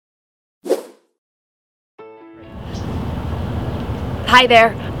Hi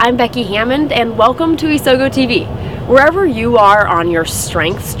there, I'm Becky Hammond and welcome to Isogo TV. Wherever you are on your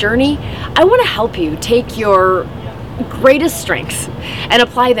strengths journey, I want to help you take your greatest strengths and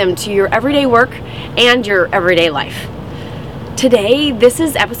apply them to your everyday work and your everyday life. Today, this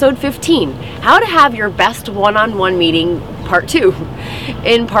is episode 15, How to Have Your Best One-on-One Meeting, part 2.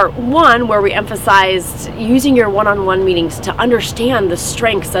 In part 1, where we emphasized using your one-on-one meetings to understand the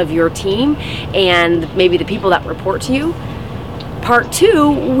strengths of your team and maybe the people that report to you. Part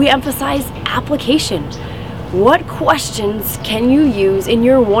 2, we emphasize application. What questions can you use in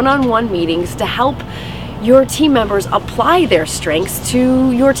your one-on-one meetings to help your team members apply their strengths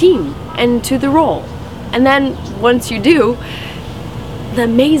to your team and to the role? And then once you do, the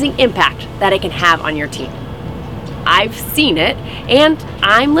amazing impact that it can have on your team. I've seen it and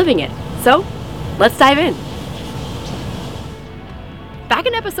I'm living it. So let's dive in. Back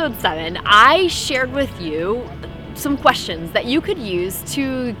in episode 7, I shared with you some questions that you could use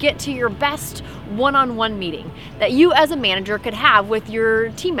to get to your best one-on-one meeting that you as a manager could have with your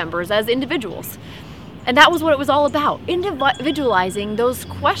team members as individuals. And that was what it was all about, individualizing those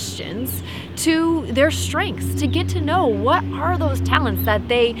questions to their strengths, to get to know what are those talents that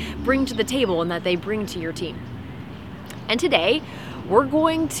they bring to the table and that they bring to your team. And today, we're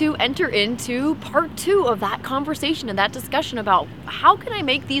going to enter into part 2 of that conversation and that discussion about how can I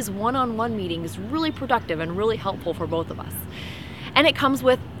make these one-on-one meetings really productive and really helpful for both of us. And it comes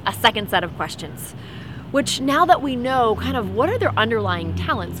with a second set of questions, which now that we know kind of what are their underlying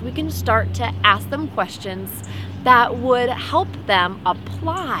talents, we can start to ask them questions that would help them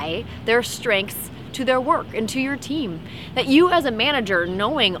apply their strengths to their work and to your team. That you as a manager,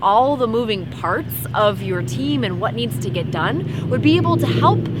 knowing all the moving parts of your team and what needs to get done, would be able to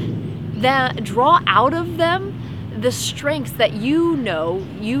help them draw out of them the strengths that you know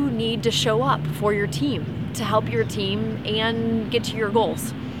you need to show up for your team to help your team and get to your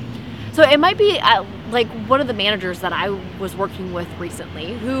goals. So it might be like one of the managers that I was working with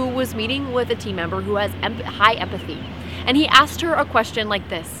recently who was meeting with a team member who has high empathy. And he asked her a question like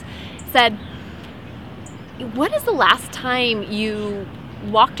this, said, when is the last time you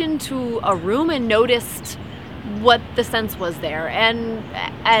walked into a room and noticed what the sense was there? And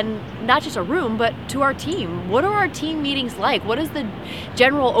not just a room, but to our team. What are our team meetings like? What is the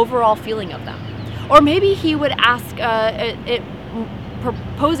general overall feeling of them? Or maybe he would ask,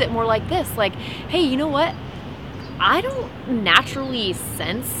 propose it more like this, like, hey, you know what? I don't naturally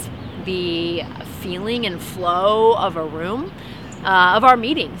sense the feeling and flow of a room, of our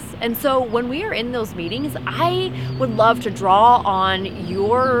meetings. And so when we are in those meetings, I would love to draw on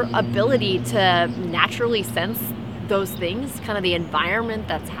your ability to naturally sense those things, kind of the environment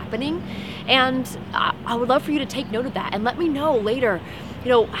that's happening. And I would love for you to take note of that and let me know later,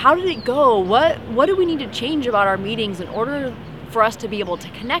 how did it go? What do we need to change about our meetings in order for us to be able to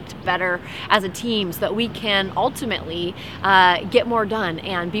connect better as a team so that we can ultimately get more done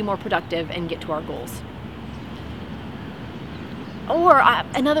and be more productive and get to our goals. Or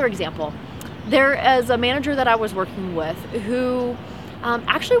another example, there is a manager that I was working with who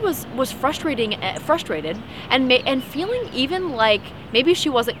actually was frustrated and feeling even like maybe she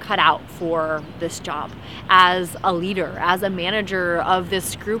wasn't cut out for this job as a leader, as a manager of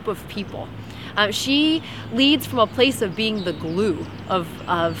this group of people. She leads from a place of being the glue of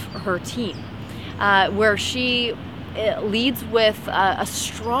her team, where she leads with a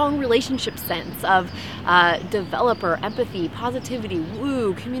strong relationship sense of developer, empathy, positivity,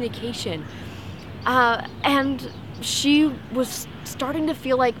 communication. And she was starting to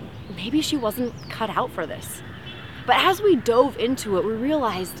feel like maybe she wasn't cut out for this. But as we dove into it, we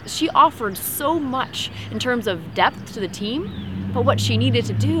realized she offered so much in terms of depth to the team. But what she needed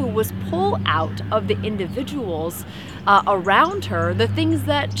to do was pull out of the individuals around her the things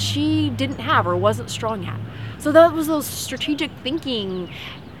that she didn't have or wasn't strong at. So that was those strategic thinking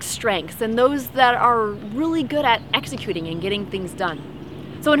strengths and those that are really good at executing and getting things done.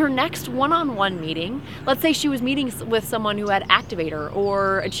 So in her next one-on-one meeting, let's say she was meeting with someone who had activator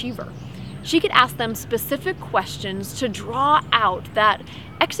or achiever, she could ask them specific questions to draw out that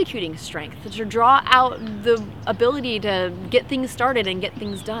executing strength, to draw out the ability to get things started and get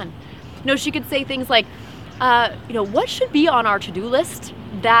things done. She could say things like, what should be on our to-do list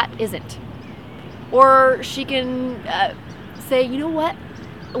that isn't? Or she can say, you know what?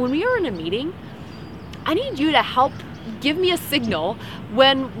 When we are in a meeting, I need you to help give me a signal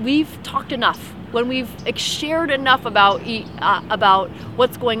when we've talked enough, when we've shared enough about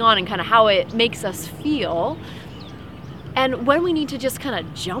what's going on and kind of how it makes us feel, and when we need to just kind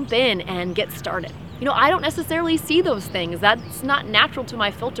of jump in and get started. I don't necessarily see those things. That's not natural to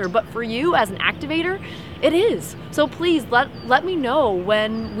my filter, but for you as an activator, it is. So please let me know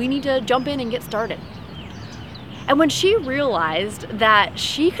when we need to jump in and get started. And when she realized that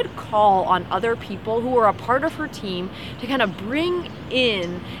she could call on other people who were a part of her team to kind of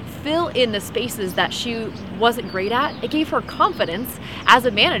fill in the spaces that she wasn't great at, it gave her confidence as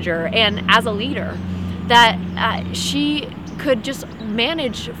a manager and as a leader that she could just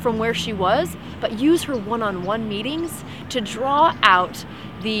manage from where she was, but use her one-on-one meetings to draw out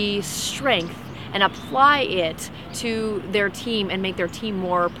the strength and apply it to their team and make their team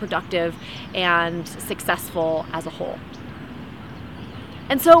more productive and successful as a whole.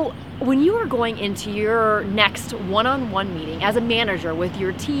 And so when you are going into your next one-on-one meeting as a manager with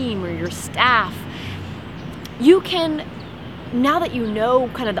your team or your staff, you can, now that you know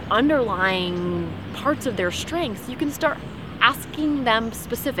kind of the underlying parts of their strengths, you can start asking them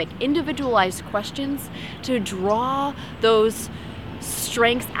specific, individualized questions to draw those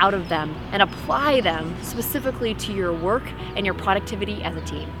strengths out of them and apply them specifically to your work and your productivity as a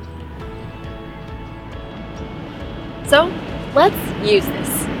team. So let's use this.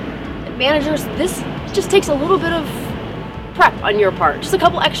 Managers, this just takes a little bit of prep on your part, just a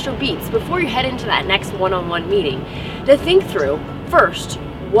couple extra beats before you head into that next one-on-one meeting to think through, first,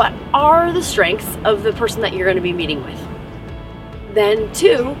 what are the strengths of the person that you're going to be meeting with? Then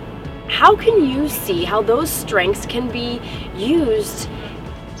two, how can you see how those strengths can be used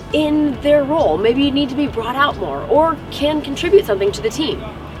in their role? Maybe you need to be brought out more or can contribute something to the team.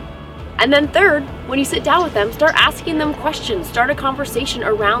 And then third, when you sit down with them, start asking them questions, start a conversation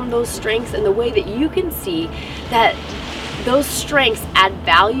around those strengths and the way that you can see that those strengths add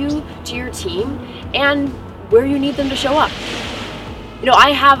value to your team and where you need them to show up.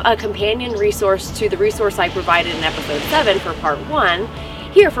 I have a companion resource to the resource I provided in episode 7 for part 1,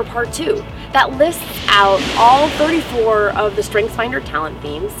 here for part 2, that lists out all 34 of the StrengthsFinder talent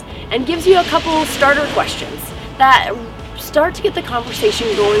themes and gives you a couple starter questions that start to get the conversation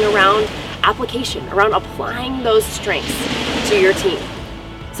going around application, around applying those strengths to your team.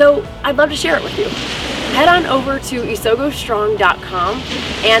 So I'd love to share it with you. Head on over to isogostrong.com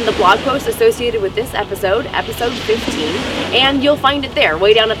and the blog post associated with this episode, episode 15, and you'll find it there,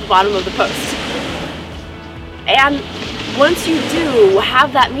 way down at the bottom of the post. And once you do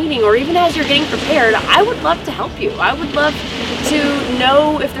have that meeting, or even as you're getting prepared, I would love to help you. I would love to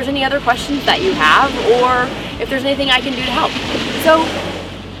know if there's any other questions that you have, or if there's anything I can do to help. So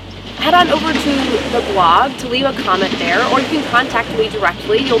head on over to the blog to leave a comment there, or you can contact me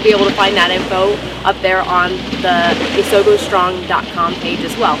directly. You'll be able to find that info up there on the isogostrong.com page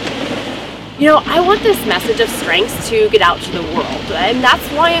as well. I want this message of strengths to get out to the world, and that's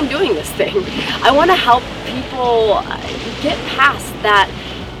why I'm doing this thing. I want to help people get past that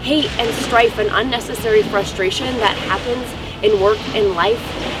hate and strife and unnecessary frustration that happens in work and life,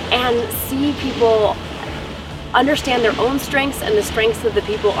 and see people understand their own strengths and the strengths of the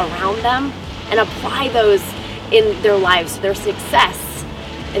people around them and apply those in their lives so their success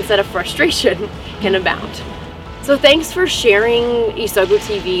instead of frustration can abound. So thanks for sharing Isogo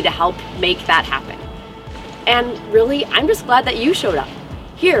TV to help make that happen. And really, I'm just glad that you showed up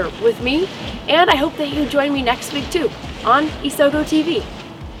here with me, and I hope that you join me next week too on Isogo TV.